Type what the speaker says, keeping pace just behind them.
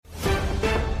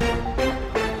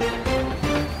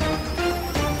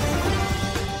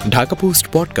Dhaka post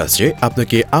পডকাস্টে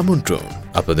আপনাকে আমন্ত্রণ।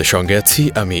 আপনাদের সঙ্গে আছি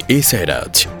আমি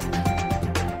সাইরাজ।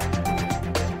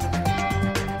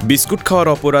 বিস্কুট খাওয়ার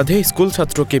অপরাধে স্কুল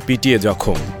ছাত্রকে পিটিয়ে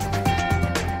জখম।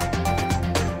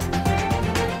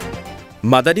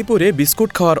 মাদারীপুরে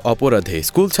বিস্কুট খাওয়ার অপরাধে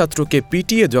স্কুল ছাত্রকে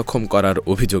পিটিয়ে জখম করার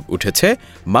অভিযোগ উঠেছে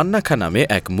মান্না খা নামে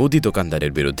এক মুদি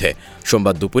দোকানদারের বিরুদ্ধে।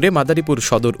 সোমবার দুপুরে মাদারীপুর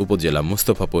সদর উপজেলা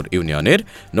মুস্তফাপুর ইউনিয়নের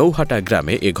নৌহাটা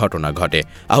গ্রামে এ ঘটনা ঘটে।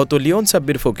 আহত লিওন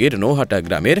সাব্বির ফকির নৌহাটা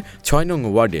গ্রামের ৬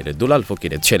 নং ওয়ার্ডের দুলাল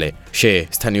ফকিরের ছেলে। সে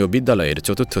স্থানীয় বিদ্যালয়ের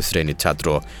 ৪র্থ শ্রেণীর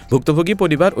ছাত্র। ভুক্তভোগী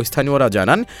পরিবার ও স্থানীয়রা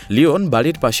জানান, লিওন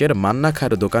বাড়ির পাশের মান্না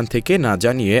খার দোকান থেকে না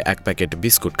জানিয়ে এক প্যাকেট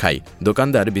বিস্কুট খায়।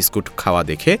 দোকানদার বিস্কুট খাওয়া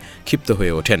দেখে ক্ষিপ্ত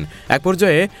হয়ে ওঠেন। এক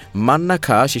পর্যায়ে মান্না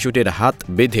খা শিশুটির হাত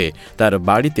বেঁধে তার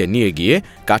বাড়িতে নিয়ে গিয়ে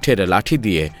কাঠের লাঠি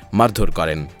দিয়ে মারধর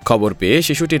করেন। খবর পেয়ে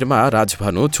শিশুটির মা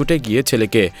রাজভানু ছুটে গিয়ে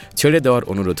ছেলেকে ছেড়ে দেওয়ার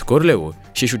অনুরোধ করলেও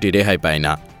শিশুটি রেহাই পায়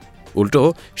না।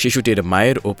 উল্টো শিশুটির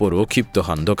মায়ের ওপরও ক্ষিপ্ত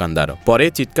হন দোকানদার।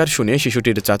 পরে চিৎকার শুনে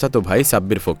শিশুটির চাচাতো ভাই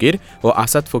সাব্বির ফকির ও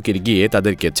আসাদ ফকির গিয়ে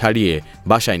তাদেরকে ছাড়িয়ে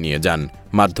বাসায় নিয়ে যান।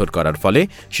 মারধর করার ফলে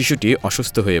শিশুটি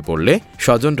অসুস্থ হয়ে পড়লে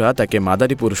স্বজনরা তাকে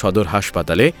মাদারীপুর সদর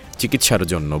হাসপাতালে চিকিৎসার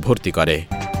জন্য ভর্তি করে।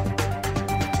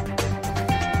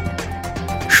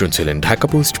 শুনছিলেন ঢাকা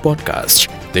পোস্ট পডকাস্ট।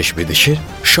 দেশ বিদেশের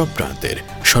সব প্রান্তের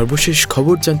সর্বশেষ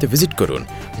খবর জানতে ভিজিট করুন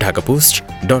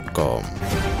ঢাকাপোস্ট.com।